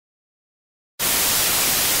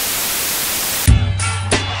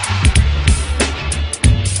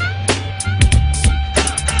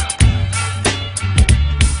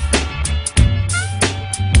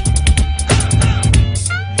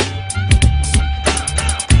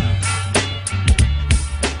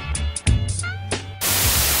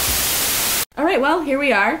well, here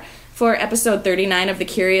we are for episode 39 of the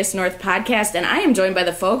Curious North podcast, and I am joined by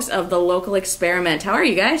the folks of the Local Experiment. How are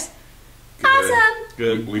you guys? Good. Awesome.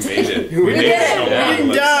 Good. We made it. We did it. Yeah. We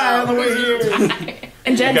didn't die on the way here.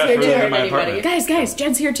 And Jed's got here further too. than my apartment. Guys,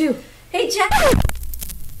 Jed's here too. Hey, Jed.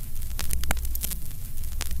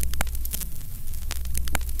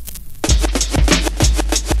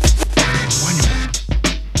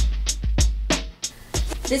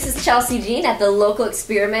 This is Chelsea Jean at the Local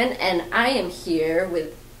Experiment, and I am here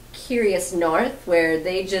with Curious North, where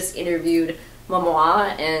they just interviewed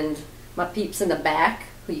Mamoa and my peeps in the back,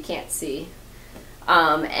 who you can't see.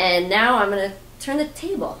 And now I'm going to turn the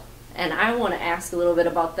table, and I want to ask a little bit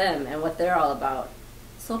about them and what they're all about.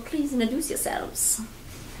 So please introduce yourselves.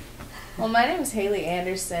 Well, my name is Haley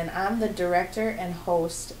Anderson. I'm the director and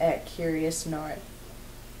host at Curious North.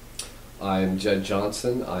 I'm Jed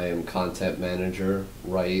Johnson. I am content manager,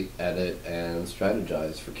 write, edit, and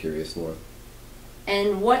strategize for Curious North.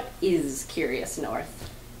 And what is Curious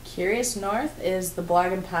North? Curious North is the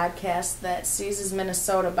blog and podcast that seizes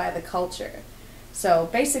Minnesota by the culture. So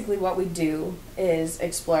basically what we do is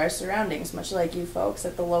explore our surroundings, much like you folks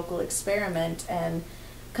at the Local Experiment, and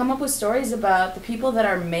come up with stories about the people that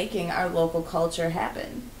are making our local culture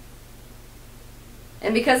happen.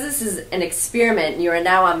 And because this is an experiment, you are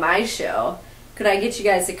now on my show, could I get you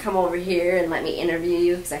guys to come over here and let me interview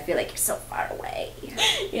you? Because I feel like you're so far away.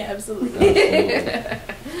 Yeah, absolutely.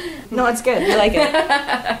 No, it's good. I like it.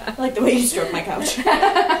 I like the way you stroke my couch.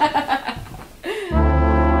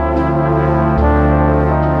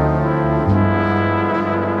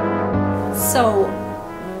 So,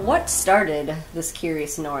 what started this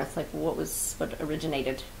Curious North? Like, what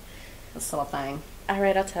originated this whole thing? All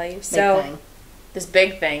right, I'll tell you. Big So, thing. this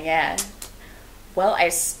big thing, yeah. Well, I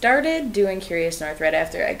started doing Curious North right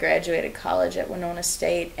after I graduated college at Winona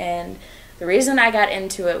State, and the reason I got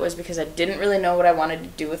into it was because I didn't really know what I wanted to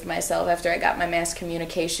do with myself after I got my mass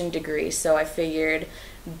communication degree, so I figured,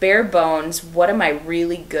 bare bones, what am I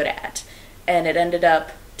really good at? And it ended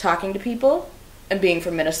up talking to people and being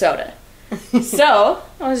from Minnesota. So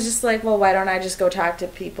I was just like, well, why don't I just go talk to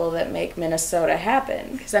people that make Minnesota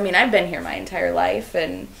happen? Because, I mean, I've been here my entire life,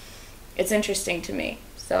 and it's interesting to me.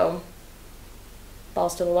 So,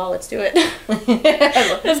 balls to the wall, let's do it.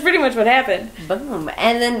 That's pretty much what happened. Boom.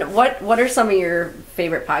 And then what are some of your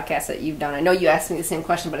favorite podcasts that you've done? I know you asked me the same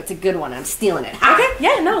question, but it's a good one. I'm stealing it. Okay,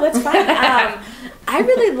 yeah, no, that's fine. I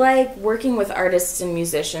really like working with artists and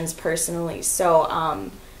musicians personally. So,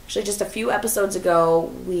 actually, just a few episodes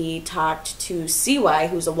ago, we talked to CY,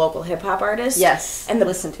 who's a local hip-hop artist. Yes, and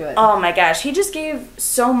listen to it. Oh my gosh, he just gave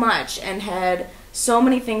so much and had so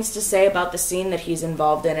many things to say about the scene that he's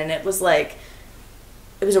involved in, and it was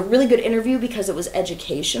a really good interview because it was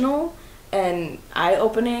educational and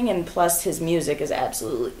eye-opening, and plus his music is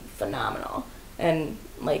absolutely phenomenal. And,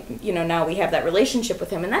 now we have that relationship with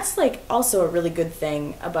him, and that's, also a really good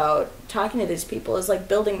thing about talking to these people is,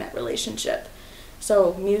 building that relationship.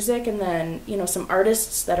 So music, and then, some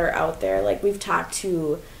artists that are out there. We've talked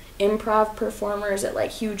to improv performers at,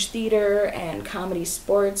 huge theater and comedy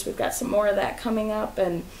sports. We've got some more of that coming up,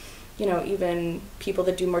 and, even people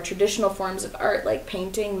that do more traditional forms of art, like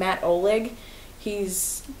painting. Matt Olig,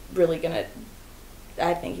 he's really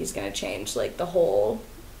I think he's gonna change, the whole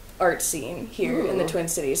art scene here in the Twin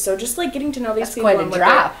Cities. So just, getting to know these people. That's quite a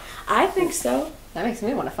drop. I think so. That makes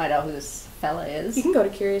me want to find out who this fella is. You can go to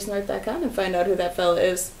CuriousNorth.com and find out who that fella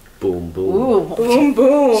is. Boom, boom. Ooh. Boom,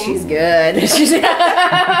 boom. She's good. She's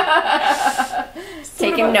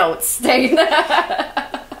taking notes.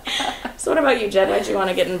 So what about you, Jed? Why'd you want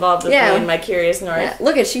to get involved with me and my Curious North? Yeah,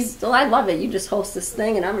 look at I love it. You just host this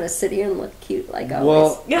thing, and I'm going to sit here and look cute like always.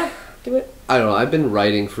 Well, yeah, do it. I don't know. I've been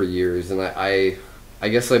writing for years, and I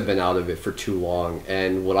guess I've been out of it for too long.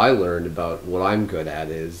 And what I learned about what I'm good at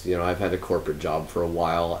is, I've had a corporate job for a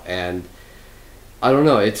while, and I don't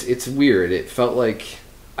know. It's weird. It felt like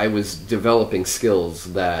I was developing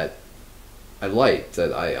skills that I liked,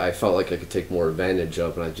 that I felt like I could take more advantage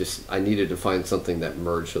of, and I needed to find something that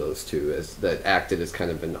merged those two, that acted as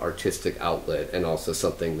kind of an artistic outlet and also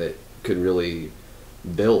something that could really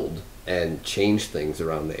build and change things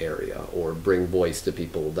around the area or bring voice to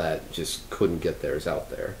people that just couldn't get theirs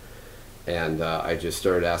out there. And I just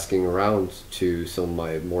started asking around to some of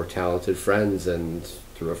my more talented friends, and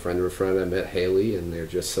through a friend of a friend I met Haley, and there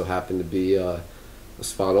just so happened to be a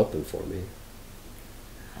spot open for me.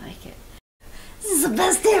 I like it. This is the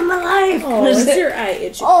best day of my life. Oh, is your eye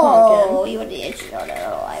itchy? Oh, you itchy.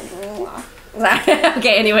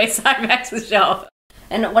 Okay, anyway, sorry, back to the show.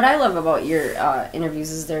 And what I love about your interviews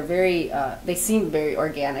is they're very, they seem very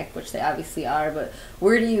organic, which they obviously are, but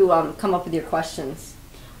where do you come up with your questions?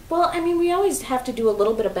 Well, I mean, we always have to do a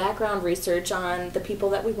little bit of background research on the people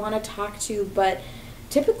that we want to talk to, but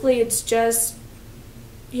typically it's just,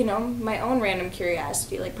 you know, my own random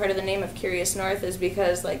curiosity. Like, part of the name of Curious North is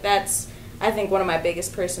because, like, that's, I think, one of my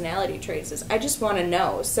biggest personality traits is I just want to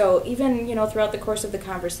know. So even, you know, throughout the course of the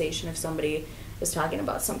conversation, if somebody is talking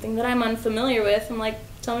about something that I'm unfamiliar with, I'm like,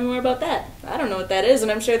 tell me more about that. I don't know what that is,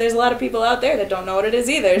 and I'm sure there's a lot of people out there that don't know what it is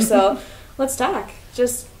either, so let's talk.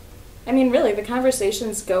 Just, I mean, really, the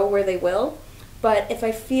conversations go where they will, but if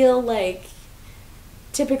I feel like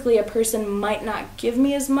typically a person might not give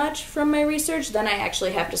me as much from my research, then I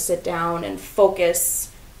actually have to sit down and focus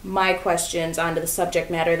my questions onto the subject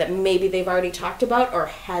matter that maybe they've already talked about or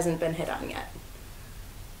hasn't been hit on yet.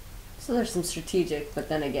 So there's some strategic, but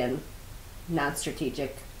then again,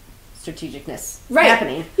 non-strategicness Right.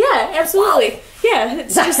 happening. Yeah, absolutely. Yeah,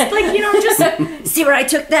 it's just like, you know, just See where I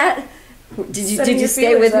took that? Did you Setting your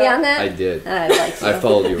stay with me feelers on that? I did. I like you. I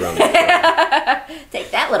followed you around. Take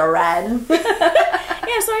that little ride. Yeah,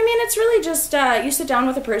 so I mean, it's really just you sit down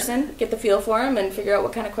with a person, get the feel for them, and figure out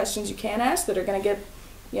what kind of questions you can ask that are going to get,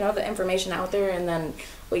 you know, the information out there, and then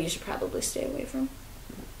what you should probably stay away from.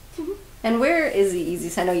 And where is the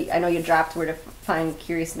easiest? I know you dropped where to find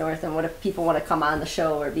Curious North, and what if people want to come on the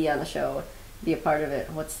show or be on the show, be a part of it?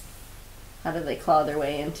 How do they claw their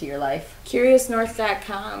way into your life?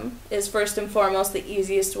 CuriousNorth.com is first and foremost the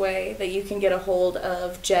easiest way that you can get a hold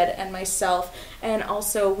of Jed and myself. And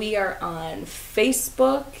also we are on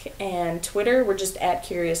Facebook and Twitter. We're just at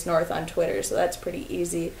Curious North on Twitter, so that's pretty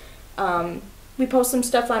easy. We post some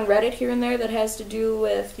stuff on Reddit here and there that has to do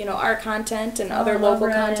with, you know, our content and other local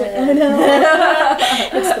content. I know.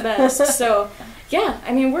 It's the best. So, yeah,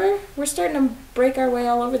 I mean, we're starting to break our way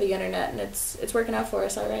all over the internet, and it's working out for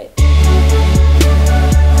us all right.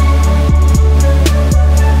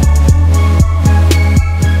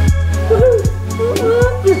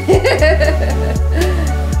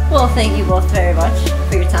 Well, thank you both very much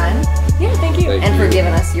for your time. Yeah, thank you. Thank and you. for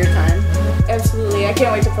giving us your time. Absolutely. I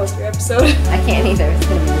can't wait to post your episode. I can't either. It's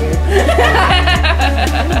going to be weird.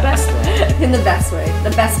 In the best way. In the best way.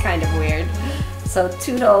 The best kind of weird. So,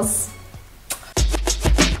 toodles.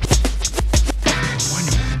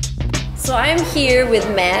 So I'm here with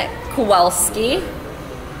Matt Kowalski.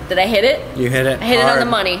 Did I hit it? You hit it. I hit it on hard. the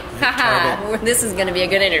money. Haha. This is going to be a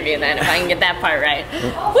good interview then if I can get that part right.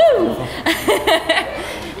 Woo!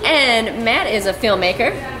 And Matt is a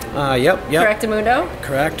filmmaker. Yep. Correctamundo.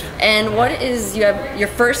 Correct. And what is you have your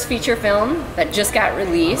first feature film that just got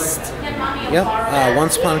released? Yep.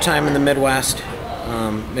 Once Upon a Time in the Midwest.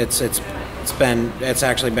 It's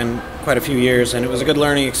actually been quite a few years, and it was a good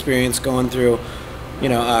learning experience going through,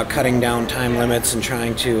 cutting down time limits and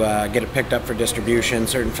trying to get it picked up for distribution.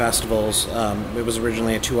 Certain festivals. It was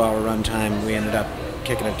originally a 2-hour runtime. We ended up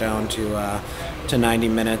kicking it down to 90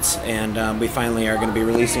 minutes, and we finally are going to be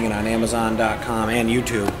releasing it on Amazon.com and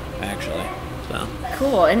YouTube, actually. So.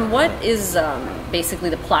 Cool. And what is basically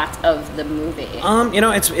the plot of the movie?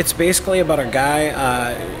 It's basically about a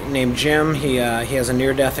guy named Jim. He has a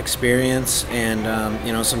near-death experience, and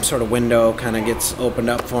some sort of window kind of gets opened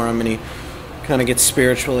up for him, and he kind of gets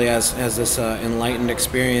spiritually as this enlightened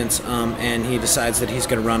experience, and he decides that he's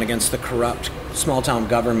going to run against the corrupt small-town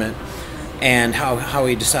government. And how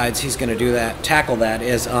he decides he's going to tackle that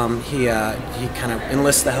is he kind of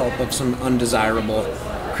enlists the help of some undesirable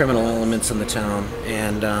criminal elements in the town,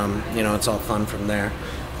 and it's all fun from there.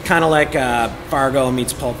 Kind of like Fargo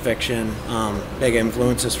meets Pulp Fiction. Big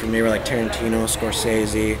influences for me were like Tarantino,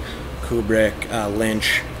 Scorsese, Kubrick,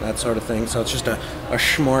 Lynch, that sort of thing. So it's just a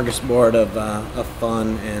smorgasbord of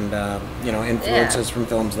fun and influences from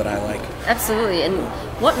films that I like. Absolutely. And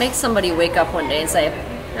what makes somebody wake up one day and say,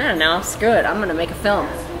 I don't know, screw it, I'm going to make a film?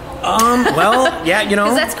 Well, yeah,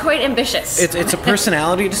 Because that's quite ambitious. It's a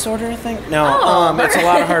personality disorder, I think. No, it's a alright.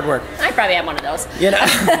 lot of hard work. I probably have one of those. We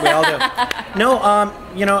all do. No,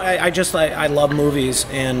 I love movies,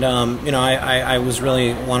 and I was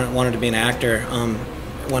really wanted to be an actor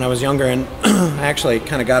when I was younger, and I actually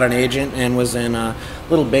kind of got an agent and was in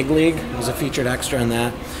Little Big League. I was a featured extra in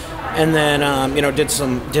that. And then, did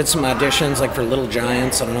some auditions like for Little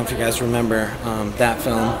Giants. I don't know if you guys remember that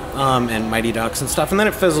film, and Mighty Ducks and stuff. And then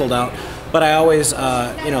it fizzled out. But I always,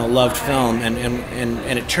 loved film, and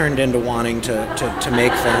it turned into wanting to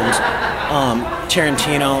make films.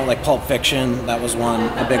 Tarantino, like Pulp Fiction, that was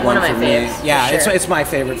a big one for me. Yeah, sure. it's my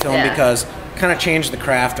favorite film because it kind of changed the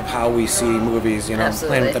craft of how we see movies. Absolutely.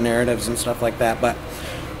 Playing with the narratives and stuff like that. But.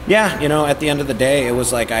 Yeah, at the end of the day, it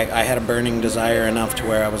was like I had a burning desire enough to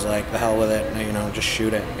where I was like, the hell with it, just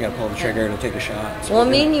shoot it. You gotta pull the trigger to take a shot. So Well,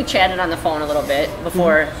 me and you chatted on the phone a little bit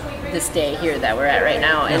before this day here that we're at right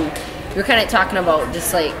now, and we were kind of talking about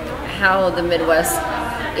just like how the Midwest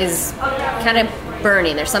is kind of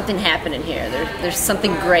burning. There's something happening here. There's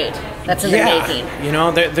something great that's in the making. You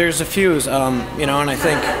know, there's a fuse. You know, and I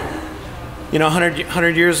think, you know,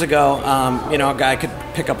 100 years ago, you know, a guy could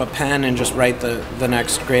pick up a pen and just write the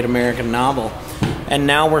next great American novel. And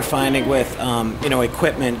now we're finding with, you know,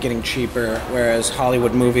 equipment getting cheaper, whereas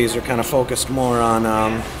Hollywood movies are kind of focused more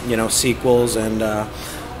on, you know, sequels and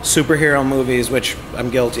superhero movies, which I'm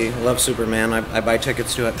guilty. I love Superman. I buy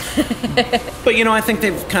tickets to it. But, you know, I think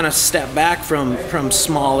they've kind of stepped back from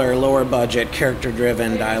smaller, lower budget,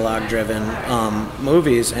 character-driven, dialogue-driven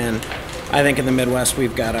movies. And I think in the Midwest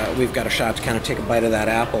we've got a shot to kind of take a bite of that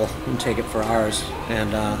apple and take it for ours,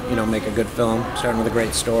 and you know, make a good film, starting with a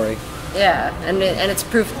great story. Yeah, and it's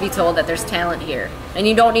proof to be told that there's talent here, and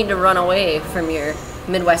you don't need to run away from your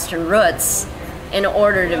Midwestern roots in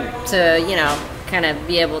order to you know, kind of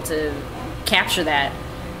be able to capture that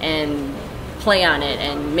and play on it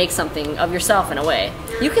and make something of yourself in a way.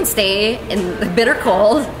 You can stay in the bitter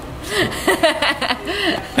cold.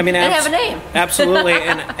 I mean, and have a name. Absolutely,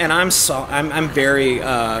 and I'm very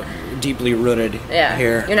deeply rooted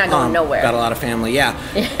here. You're not going nowhere. Got a lot of family,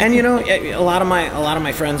 and you know, a lot of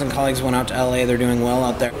my friends and colleagues went out to LA. They're doing well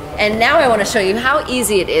out there. And now I want to show you how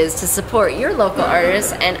easy it is to support your local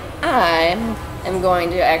artists, and I am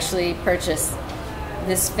going to actually purchase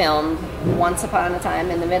this film, Once Upon a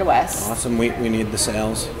Time in the Midwest. Awesome. We need the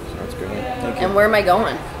sales. So that's great. Thank you. And where am I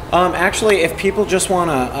going? Actually, if people just want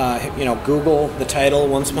to, you know, Google the title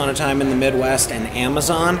 "Once Upon a Time in the Midwest" and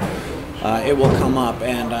Amazon, it will come up,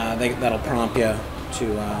 and that'll prompt you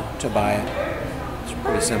to buy it. It's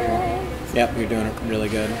pretty simple. Yep, you're doing it really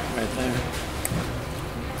good right there.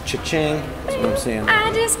 Cha-ching. That's what I'm seeing.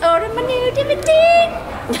 I just ordered my new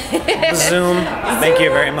DVD. Zoom. Thank you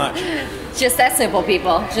very much. Just that simple,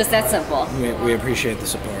 people. Just that simple. We appreciate the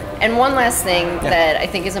support. And one last thing that I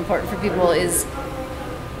think is important for people is,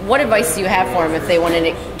 what advice do you have for them if they want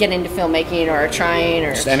to get into filmmaking or are trying,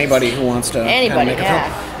 or just anybody who wants to make a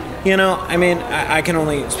film? You know, I mean, I can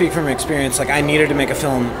only speak from experience. Like, I needed to make a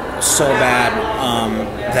film so bad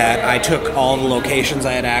that I took all the locations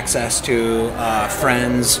I had access to,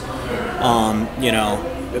 friends, you know,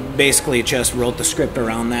 basically just wrote the script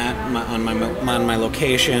around that on my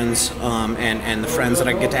locations, and the friends that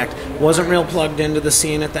I get to act. Wasn't real plugged into the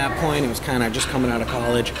scene at that point. It was kind of just coming out of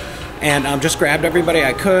college. And just grabbed everybody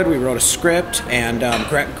I could. We wrote a script, and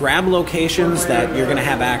grab locations that you're going to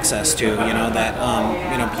have access to. You know, that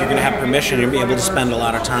you know, you're going to have permission. You'll be able to spend a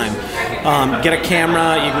lot of time. Get a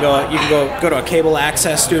camera. You can go to a cable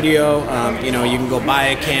access studio. You know, you can go buy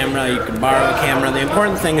a camera. You can borrow a camera. The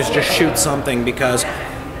important thing is just shoot something, because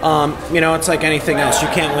you know, it's like anything else. You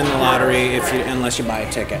can't win the lottery unless you buy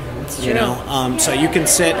a ticket. You know, so you can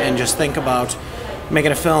sit and just think about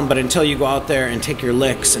making a film, but until you go out there and take your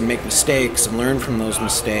licks and make mistakes and learn from those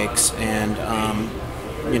mistakes, and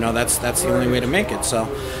you know, that's the only way to make it. So,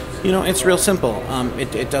 you know, it's real simple.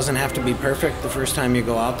 It doesn't have to be perfect the first time you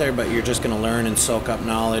go out there, but you're just going to learn and soak up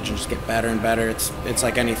knowledge and just get better and better. It's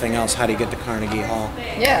like anything else. How do you get to Carnegie Hall?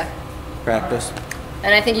 Yeah. Practice.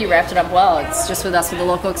 And I think you wrapped it up well. It's just with us with the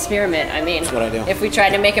local experiment. I mean, that's what I do. If we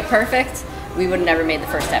tried to make it perfect, we would have never made the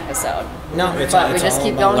first episode. No, we just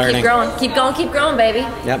keep going, learning. keep growing, baby.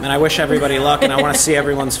 Yep, and I wish everybody luck, and I want to see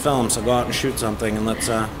everyone's film. So go out and shoot something, and let's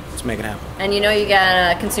make it happen. And you know, you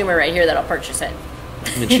got a consumer right here that'll purchase it.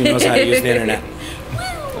 And she knows how to use the internet.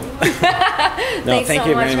 No, thank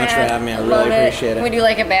you very much for having me. I really appreciate it. We do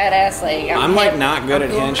like a badass, like I'm like not good at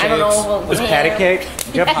handshakes. I don't know. Is patty cake?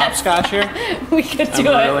 Do you have hopscotch here? We could do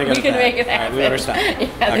it. We can make it happen. All right, we better stop. Yeah,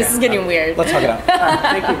 okay, this is getting weird. Let's hug it up.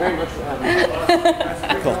 Thank you very much for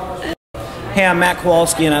having me. Cool. Hey, I'm Matt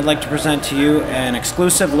Kowalski, and I'd like to present to you an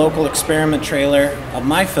exclusive local experiment trailer of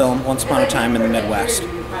my film, Once Upon a Time in the Midwest.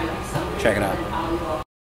 Check it out.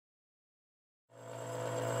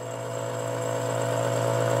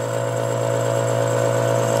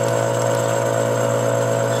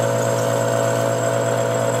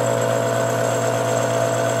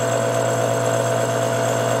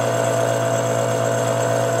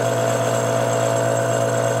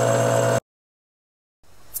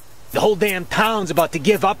 The whole damn town's about to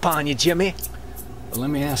give up on you, Jimmy. But let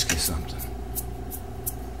me ask you something.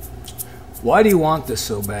 Why do you want this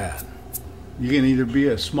so bad? You can either be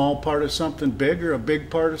a small part of something big or a big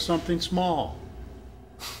part of something small.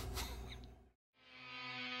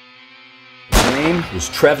 His name was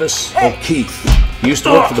Travis O'Keefe. He used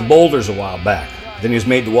to work for the Boulders a while back. Then he was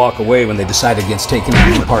made to walk away when they decided against taking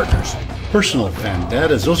him as partners. Personal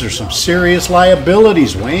vendettas, those are some serious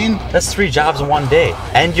liabilities, Wayne. That's 3 jobs in one day,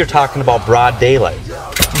 and you're talking about broad daylight.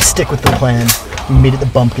 You stick with the plan. We meet at the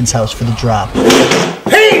Bumpkins house for the drop.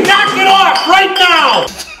 Hey, knock it off right now!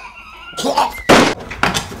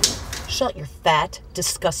 Shut your fat,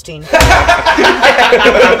 disgusting...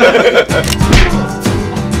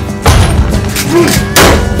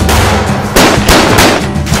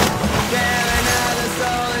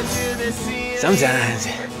 Sometimes,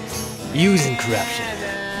 using corruption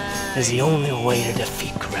is the only way to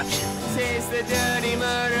defeat corruption.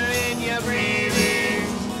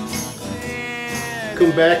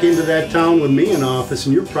 Come back into that town with me in office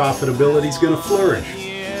and your profitability's gonna flourish.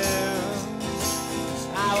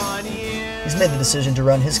 He's made the decision to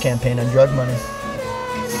run his campaign on drug money.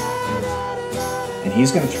 And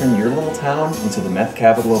he's going to turn your little town into the meth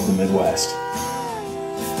capital of the Midwest.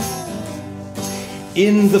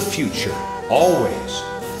 In the future, always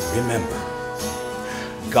remember,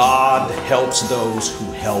 God helps those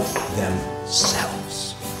who help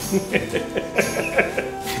themselves.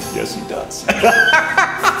 Yes, he does.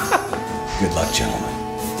 Good luck, gentlemen.